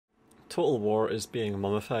Total War is being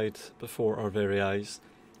mummified before our very eyes.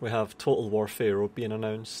 We have Total War Pharaoh being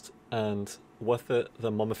announced, and with it,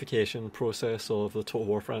 the mummification process of the Total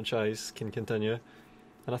War franchise can continue.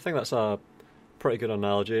 And I think that's a pretty good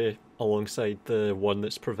analogy alongside the one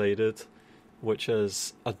that's provided, which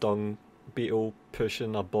is a dung beetle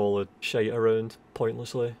pushing a ball of shite around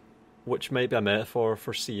pointlessly, which might be a metaphor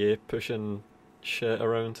for CA pushing shit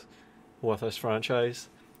around with this franchise.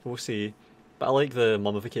 We'll see. But I like the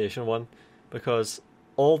mummification one because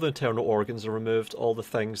all the internal organs are removed, all the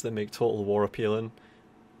things that make Total War appealing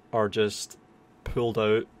are just pulled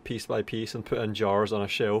out piece by piece and put in jars on a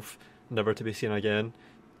shelf, never to be seen again,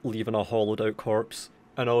 leaving a hollowed out corpse.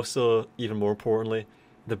 And also, even more importantly,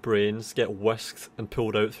 the brains get whisked and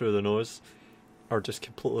pulled out through the nose, are just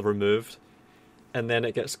completely removed. And then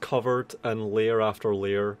it gets covered in layer after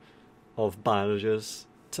layer of bandages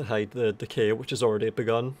to hide the decay which has already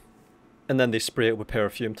begun. And then they spray it with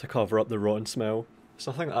perfume to cover up the rotten smell.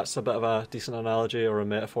 So I think that's a bit of a decent analogy or a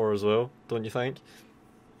metaphor as well, don't you think?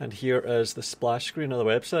 And here is the splash screen of the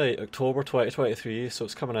website, October 2023, so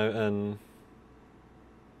it's coming out in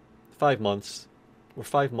 5 months. We're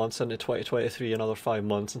 5 months into 2023, another 5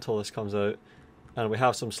 months until this comes out. And we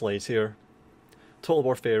have some slides here. Total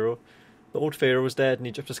War Pharaoh. The old Pharaoh was dead and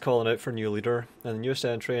Egypt is calling out for a new leader. And the newest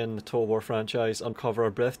entry in the Total War franchise uncover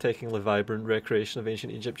a breathtakingly vibrant recreation of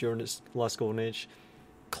ancient Egypt during its last golden age.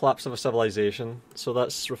 Collapse of a civilization. So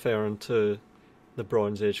that's referring to the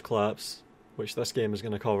Bronze Age collapse, which this game is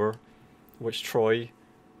going to cover, which Troy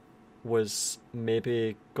was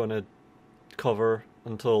maybe going to cover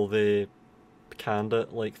until they canned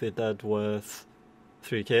it like they did with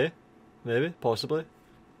 3K. Maybe, possibly.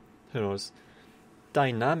 Who knows?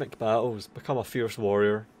 Dynamic battles. Become a fierce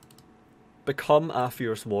warrior. Become a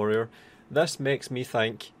fierce warrior. This makes me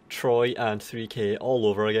think Troy and 3K all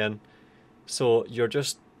over again. So you're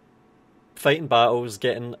just fighting battles,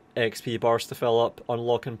 getting XP bars to fill up,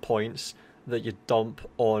 unlocking points that you dump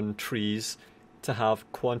on trees to have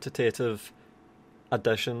quantitative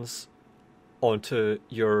additions onto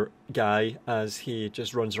your guy as he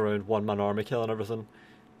just runs around one-man army killing everything.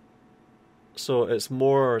 So it's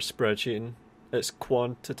more spreadsheeting. It's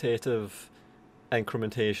quantitative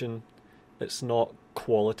incrementation. It's not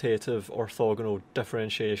qualitative orthogonal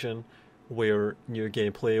differentiation where new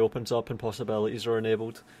gameplay opens up and possibilities are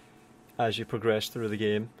enabled as you progress through the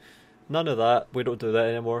game. None of that. We don't do that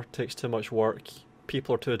anymore. It takes too much work.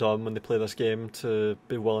 People are too dumb when they play this game to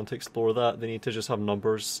be willing to explore that. They need to just have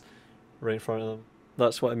numbers right in front of them.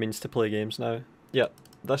 That's what it means to play games now. Yep,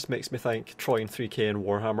 this makes me think Troy and 3K and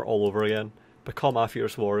Warhammer all over again. Become a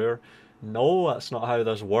fierce warrior. No, that's not how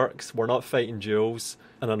this works. We're not fighting duels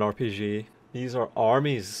in an RPG. These are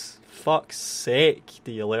armies. Fuck's sake,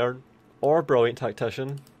 do you learn? Or brilliant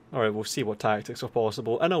tactician. Alright, we'll see what tactics are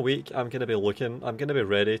possible. In a week, I'm going to be looking. I'm going to be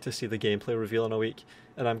ready to see the gameplay reveal in a week.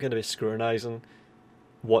 And I'm going to be scrutinising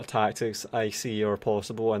what tactics I see are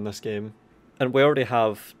possible in this game. And we already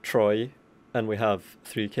have Troy and we have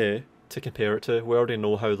 3K to compare it to. We already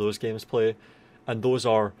know how those games play. And those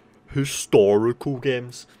are historical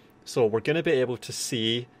games. So we're going to be able to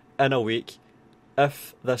see in a week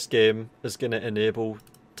if this game is going to enable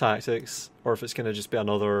tactics or if it's going to just be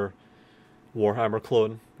another Warhammer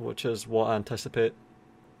clone, which is what I anticipate.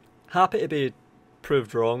 Happy to be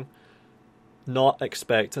proved wrong, not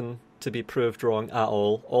expecting to be proved wrong at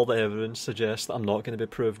all. All the evidence suggests that I'm not going to be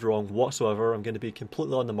proved wrong whatsoever. I'm going to be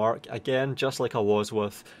completely on the mark, again, just like I was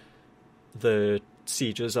with the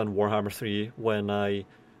Sieges and Warhammer 3 when I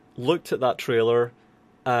looked at that trailer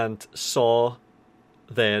and saw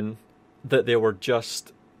then that they were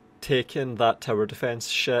just taking that tower defense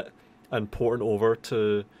shit and porting over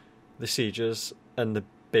to the Sieges in the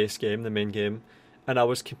base game, the main game, and I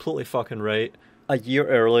was completely fucking right. A year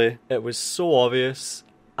early, it was so obvious.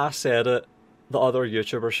 I said it, the other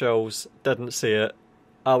YouTuber shows didn't say it.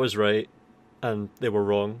 I was right, and they were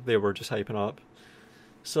wrong. They were just hyping up.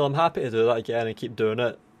 So I'm happy to do that again and keep doing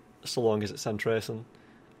it, so long as it's interesting.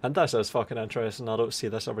 And this is fucking interesting. I don't see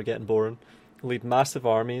this ever getting boring. Lead massive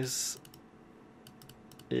armies.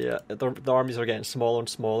 Yeah, the armies are getting smaller and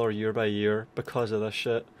smaller year by year because of this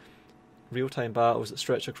shit. Real-time battles that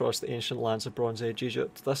stretch across the ancient lands of Bronze Age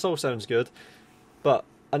Egypt. This all sounds good, but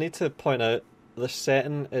I need to point out the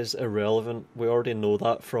setting is irrelevant. We already know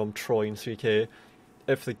that from Troy and 3K.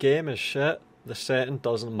 If the game is shit, the setting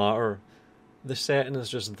doesn't matter. The setting is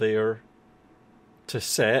just there to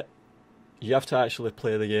set. You have to actually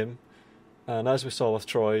play the game. And as we saw with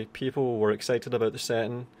Troy, people were excited about the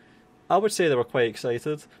setting. I would say they were quite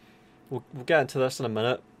excited. We'll get into this in a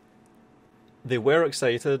minute. They were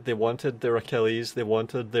excited, they wanted their Achilles, they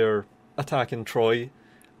wanted their attacking Troy,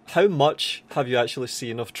 How much have you actually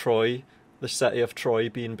seen of Troy, the city of Troy,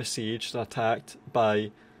 being besieged and attacked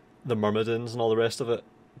by the Myrmidons and all the rest of it?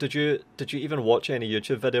 Did you even watch any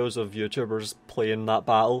YouTube videos of YouTubers playing that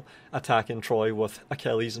battle, attacking Troy with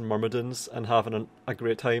Achilles and Myrmidons and having a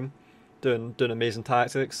great time, doing amazing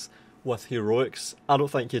tactics with heroics? I don't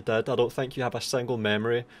think you did. I don't think you have a single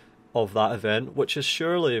memory of that event, which is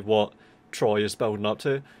surely what Troy is building up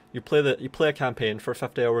to. You play a campaign for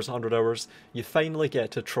 50 hours, 100 hours, you finally get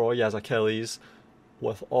to Troy as Achilles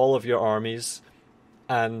with all of your armies,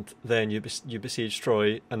 and then you besiege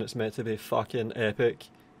Troy, and it's meant to be fucking epic.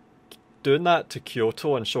 Doing that to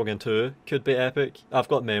Kyoto and Shogun 2 could be epic. I've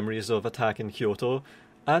got memories of attacking Kyoto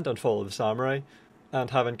and Unfollow the Samurai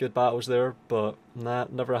and having good battles there, but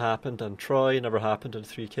that never happened in Troy, never happened in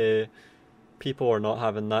 3K. People are not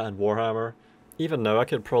having that in Warhammer. Even now I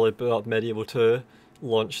could probably boot up Medieval 2,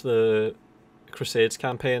 launch the Crusades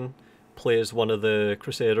campaign, play as one of the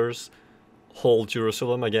Crusaders, hold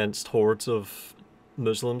Jerusalem against hordes of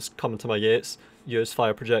Muslims coming to my gates, use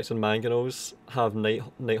fire projecting mangonels, have night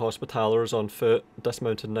hospitalers on foot,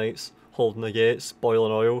 dismounted knights holding the gates,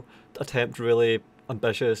 boiling oil, attempt really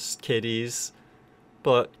ambitious KDs,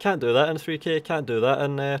 but can't do that in 3K, can't do that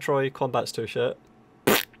in Troy. Combat's too shit.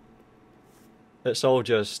 It's all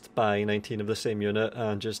just buy 19 of the same unit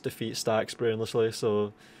and just defeat stacks brainlessly,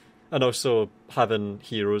 so... And also having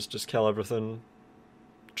heroes just kill everything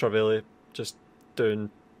trivially, just doing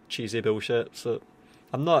cheesy bullshit, so...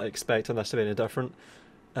 I'm not expecting this to be any different,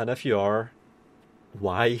 and if you are,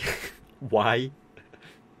 why? Why?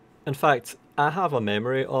 In fact, I have a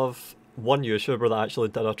memory of one YouTuber that actually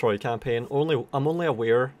did a Troy campaign. I'm only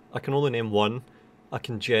aware, I can only name one, I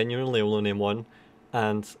can genuinely only name one,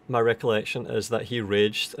 and my recollection is that he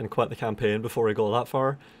raged and quit the campaign before he got that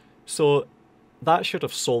far. So that should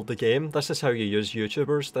have sold the game. This is how you use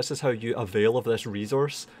YouTubers, this is how you avail of this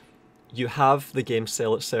resource. You have the game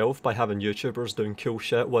sell itself by having YouTubers doing cool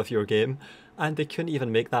shit with your game, and they couldn't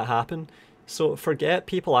even make that happen. So forget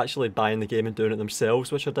people actually buying the game and doing it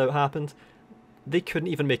themselves, which I doubt happened. They couldn't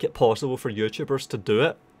even make it possible for YouTubers to do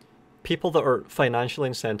it. People that are financially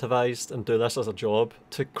incentivized and do this as a job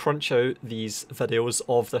to crunch out these videos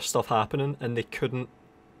of this stuff happening, and they couldn't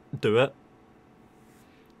do it.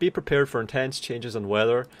 Be prepared for intense changes in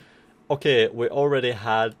weather. Okay, we already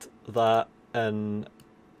had that in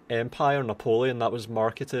Empire Napoleon, that was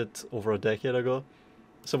marketed over a decade ago.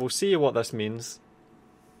 So we'll see what this means.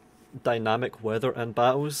 Dynamic weather in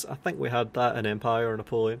battles. I think we had that in Empire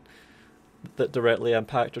Napoleon, that directly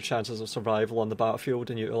impact your chances of survival on the battlefield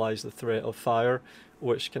and utilise the threat of fire,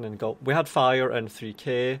 which can engulf... We had fire in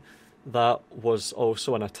 3K, that was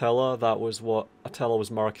also in Attila, that was what Attila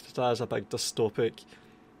was marketed as, a big dystopic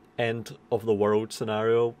end of the world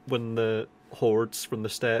scenario, when the hordes from the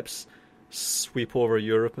steppes sweep over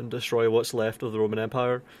Europe and destroy what's left of the Roman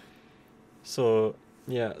Empire. So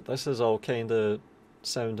yeah, this is all kind of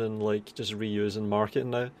sounding like just reusing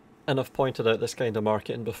marketing now. And I've pointed out this kind of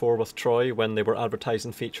marketing before with Troy when they were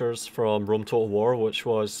advertising features from Rome Total War, which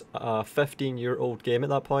was a 15-year-old game at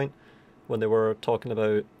that point, when they were talking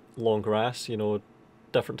about long grass, you know,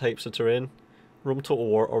 different types of terrain. Rome Total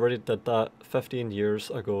War already did that 15 years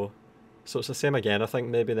ago. So it's the same again. I think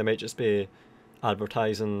maybe they might just be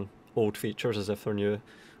advertising old features as if they're new,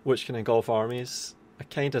 which can engulf armies. I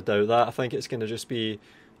kind of doubt that. I think it's going to just be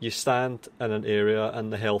you stand in an area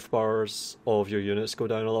and the health bars of your units go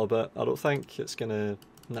down a little bit. I don't think it's going to...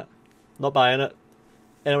 Nah, not buying it.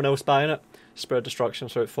 Anyone else buying it? Spread destruction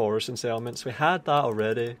throughout forests and settlements. We had that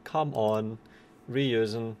already. Come on.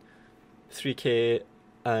 Reusing 3K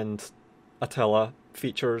and Attila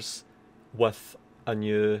features with a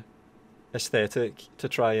new aesthetic to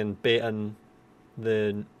try and bait in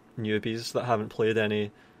the newbies that haven't played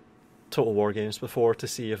any Total War games before to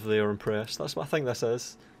see if they are impressed. That's what I think this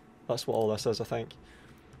is. That's what all this is, I think.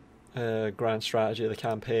 Grand strategy of the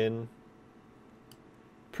campaign.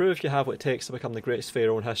 Prove you have what it takes to become the greatest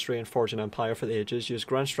pharaoh in history and forge an empire for the ages. Use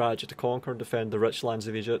grand strategy to conquer and defend the rich lands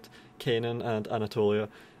of Egypt, Canaan and Anatolia.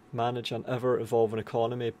 Manage an ever-evolving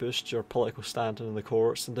economy, boost your political standing in the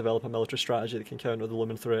courts, and develop a military strategy that can counter the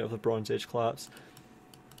looming threat of the Bronze Age collapse.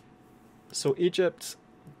 So Egypt,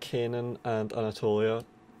 Canaan and Anatolia.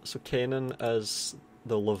 So Canaan is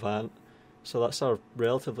the Levant, so that's a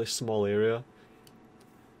relatively small area.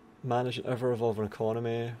 Manage an ever-evolving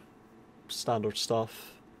economy, standard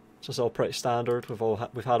stuff. So it's all pretty standard.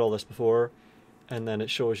 We've had all this before, and then it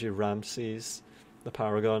shows you Ramses, the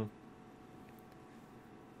Paragon,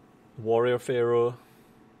 Warrior Pharaoh,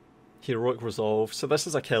 Heroic Resolve. So this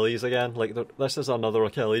is Achilles again. Like this is another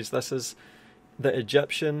Achilles. This is the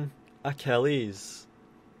Egyptian Achilles.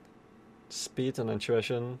 Speed and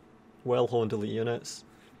intuition, well-honed elite units.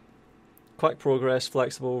 Quick progress,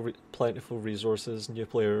 flexible, plentiful resources, new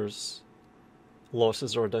players.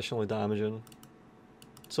 Losses are additionally damaging.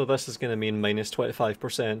 So this is going to mean minus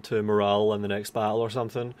 25% to morale in the next battle or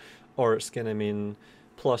something. Or it's going to mean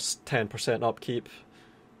plus 10% upkeep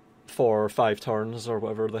for 5 turns or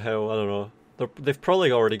whatever the hell, I don't know. They've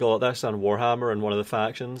probably already got this on Warhammer in one of the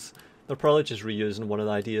factions. They're probably just reusing one of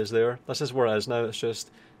the ideas there. This is where it is now. It's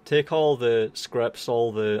just take all the scripts,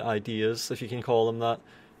 all the ideas, if you can call them that,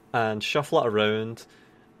 and shuffle it around,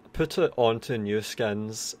 put it onto new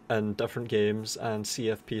skins in different games and see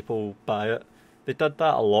if people buy it. They did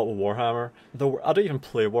that a lot with Warhammer. Though I don't even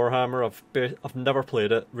play Warhammer. I've never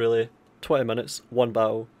played it really. 20 minutes, one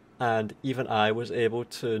battle, and even I was able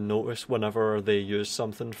to notice whenever they used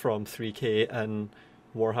something from 3K in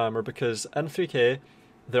Warhammer, because in 3K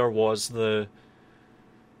there was the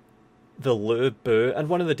Lou Boo, and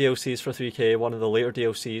one of the DLCs for 3K, one of the later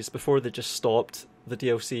DLCs, before they just stopped the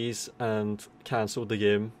DLCs and cancelled the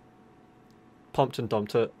game, pumped and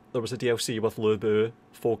dumped it, there was a DLC with Lou Boo,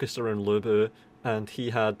 focused around Lou Boo, and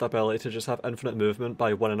he had the ability to just have infinite movement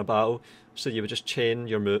by winning a battle, so you would just chain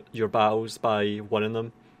your battles by winning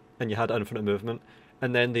them, and you had infinite movement,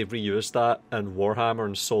 and then they reused that in Warhammer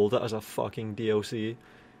and sold it as a fucking DLC.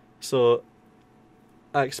 So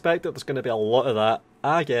I expect that there's going to be a lot of that.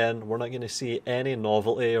 Again, we're not going to see any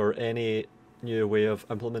novelty or any new way of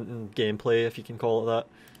implementing gameplay, if you can call it that.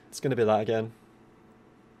 It's going to be that again.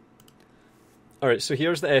 Alright, so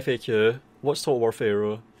here's the FAQ. What's Total War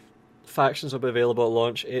Pharaoh? Factions will be available at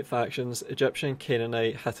launch. 8 factions. Egyptian,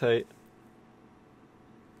 Canaanite, Hittite.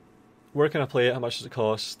 Where can I play it? How much does it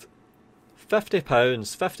cost?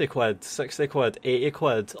 £50, 50 quid, 60 quid, 80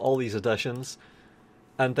 quid, all these editions.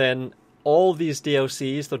 And then all these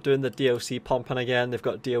DLCs, they're doing the DLC pumping again. They've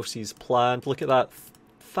got DLCs planned. Look at that.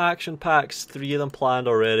 Faction packs, 3 of them planned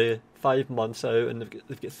already. 5 months out, and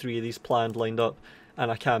they've got 3 of these planned lined up. And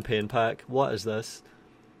a campaign pack. What is this?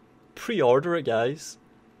 Pre-order it, guys.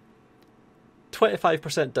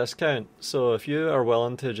 25% discount. So if you are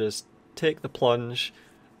willing to just take the plunge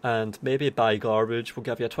and maybe buy garbage, we'll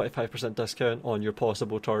give you a 25% discount on your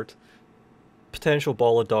possible turd. Potential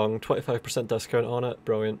ball of dung, 25% discount on it.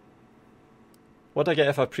 Brilliant. What do I get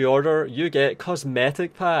if I pre-order? You get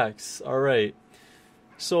cosmetic packs. Alright.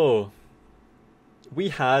 So, we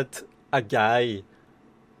had a guy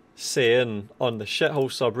saying on the shithole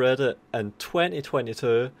subreddit in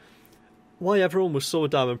 2022 why everyone was so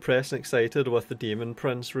damn impressed and excited with the Demon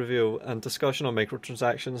Prince reveal and discussion on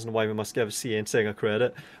microtransactions and why we must give CA and Sega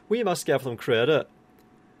credit. We must give them credit.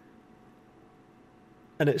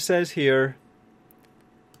 And it says here,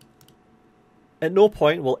 at no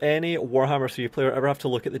point will any Warhammer 3 player ever have to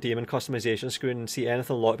look at the Demon customization screen and see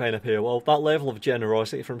anything locked behind a paywall. That level of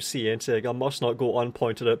generosity from CA and Sega must not go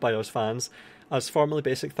unpointed out by us fans, as formerly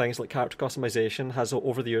basic things like character customization has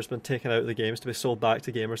over the years been taken out of the games to be sold back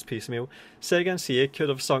to gamers piecemeal. Sega and CA could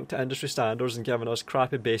have sunk to industry standards and given us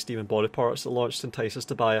crappy base demon body parts that launched to entice us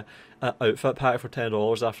to buy an outfit pack for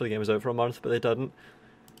 $10 after the game was out for a month, but they didn't.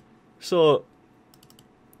 So,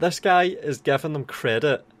 this guy is giving them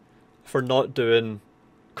credit for not doing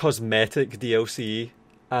cosmetic DLC.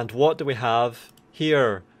 And what do we have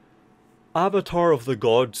here? Avatar of the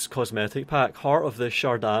Gods cosmetic pack, Heart of the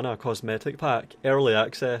Shardana cosmetic pack, early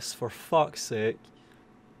access, for fuck's sake.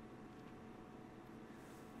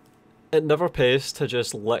 It never pays to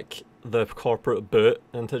just lick the corporate boot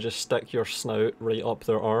and to just stick your snout right up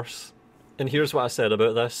their arse. And here's what I said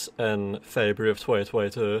about this in February of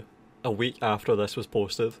 2022, a week after this was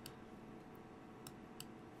posted.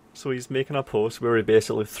 So he's making a post where he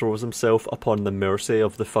basically throws himself upon the mercy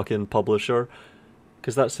of the fucking publisher,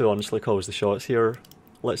 because that's who honestly calls the shots here.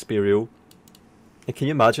 Let's be real. And can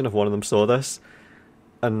you imagine if one of them saw this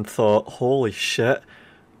and thought, holy shit,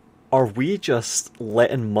 are we just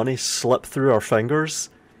letting money slip through our fingers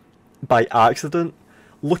by accident?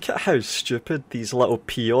 Look at how stupid these little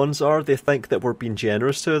peons are. They think that we're being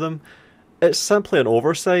generous to them. It's simply an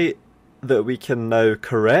oversight that we can now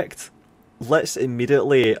correct. Let's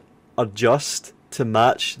immediately adjust to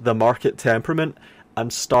match the market temperament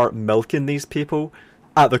and start milking these people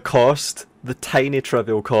at the cost, the tiny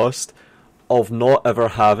trivial cost, of not ever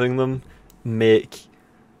having them make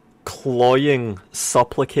cloying,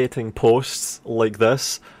 supplicating posts like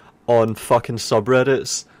this on fucking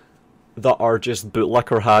subreddits that are just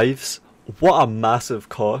bootlicker hives. What a massive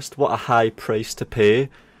cost, what a high price to pay.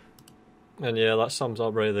 And yeah, that sums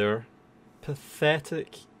up right there.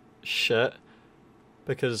 Pathetic shit.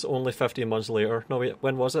 Because only 15 months later, no wait,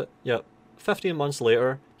 when was it? Yep. 15 months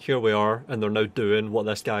later, here we are, and they're now doing what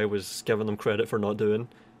this guy was giving them credit for not doing.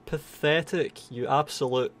 Pathetic, you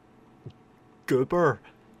absolute goober.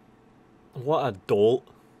 What a dolt.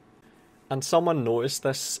 And someone noticed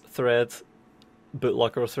this thread,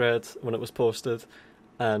 bootlicker thread, when it was posted,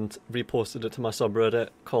 and reposted it to my subreddit,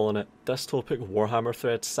 calling it dystopic Warhammer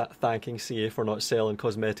thread thanking CA for not selling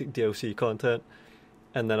cosmetic DLC content.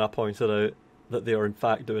 And then I pointed out that they are in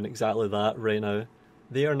fact doing exactly that right now.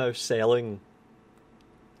 They are now selling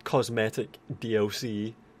cosmetic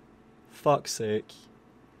DLC. Fuck's sake.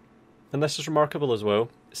 And this is remarkable as well.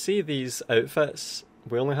 See these outfits?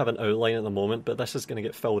 We only have an outline at the moment, but this is going to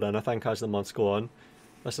get filled in, I think, as the months go on.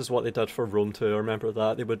 This is what they did for Rome 2, I remember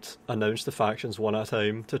that. They would announce the factions one at a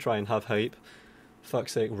time to try and have hype.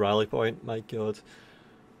 Fuck's sake, rally point, my god.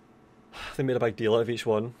 They made a big deal out of each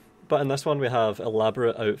one. But in this one we have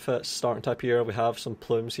elaborate outfits starting to appear. We have some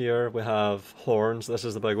plumes here, we have horns, this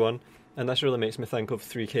is the big one. And this really makes me think of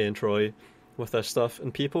 3K and Troy with this stuff.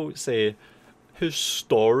 And people say,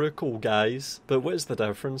 historical, guys. But what is the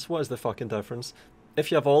difference? What is the fucking difference?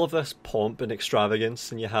 If you have all of this pomp and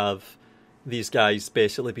extravagance and you have these guys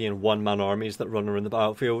basically being one-man armies that run around the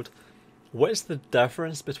battlefield, what is the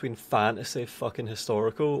difference between fantasy fucking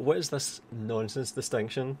historical? What is this nonsense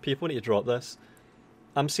distinction? People need to drop this.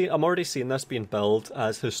 I'm already seeing this being billed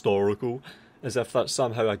as historical, as if that's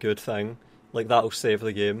somehow a good thing. Like, that'll save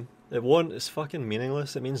the game. It won't. It's fucking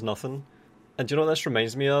meaningless. It means nothing. And do you know what this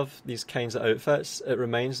reminds me of? These kinds of outfits? It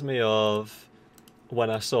reminds me of when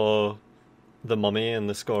I saw the Mummy and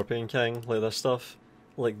the Scorpion King, like this stuff.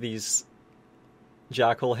 Like these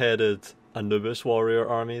jackal-headed Anubis warrior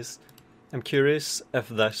armies. I'm curious if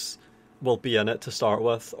this will be in it to start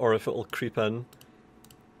with, or if it will creep in.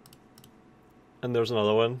 And there's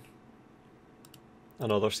another one.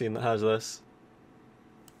 Another scene that has this.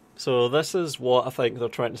 So this is what I think they're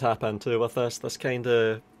trying to tap into with this kind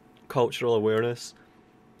of cultural awareness.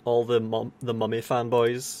 All the Mummy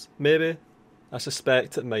fanboys, maybe. I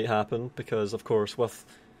suspect it might happen, because of course with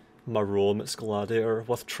my Rome it's Gladiator,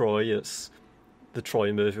 with Troy it's the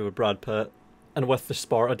Troy movie with Brad Pitt, and with the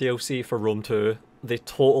Sparta DLC for Rome 2, they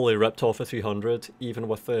totally ripped off a 300, even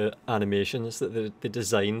with the animations that they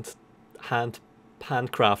designed,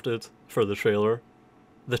 handcrafted for the trailer.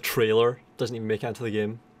 The trailer doesn't even make it into the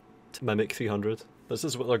game to mimic 300. This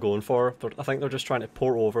is what they're going for. I think they're just trying to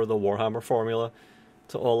pour over the Warhammer formula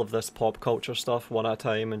to all of this pop culture stuff one at a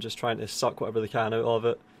time and just trying to suck whatever they can out of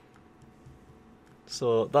it.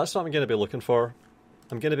 So that's what I'm going to be looking for.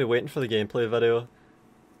 I'm going to be waiting for the gameplay video,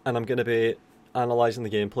 and I'm going to be analysing the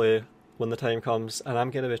gameplay when the time comes, and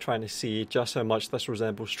I'm going to be trying to see just how much this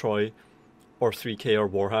resembles Troy or 3K or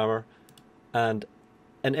Warhammer. And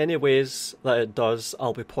in any ways that it does,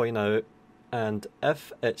 I'll be pointing out, and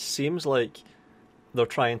if it seems like they're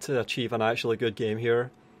trying to achieve an actually good game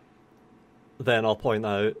here, then I'll point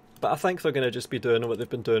that out. But I think they're going to just be doing what they've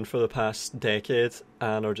been doing for the past decade,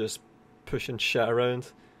 and are just pushing shit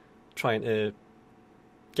around, trying to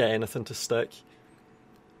get anything to stick.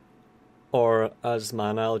 Or, as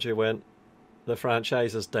my analogy went, the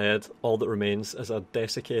franchise is dead, all that remains is a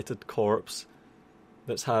desiccated corpse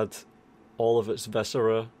that's had all of its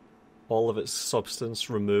viscera, all of its substance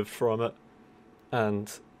removed from it,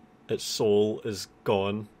 and its soul is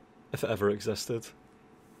gone, if it ever existed.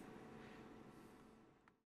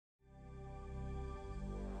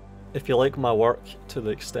 If you like my work to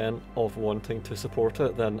the extent of wanting to support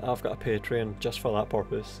it, then I've got a Patreon just for that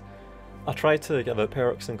purpose. I try to give out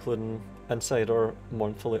perks including insider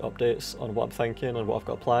monthly updates on what I'm thinking and what I've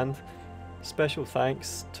got planned. Special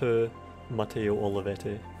thanks to Matteo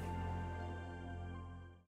Olivetti.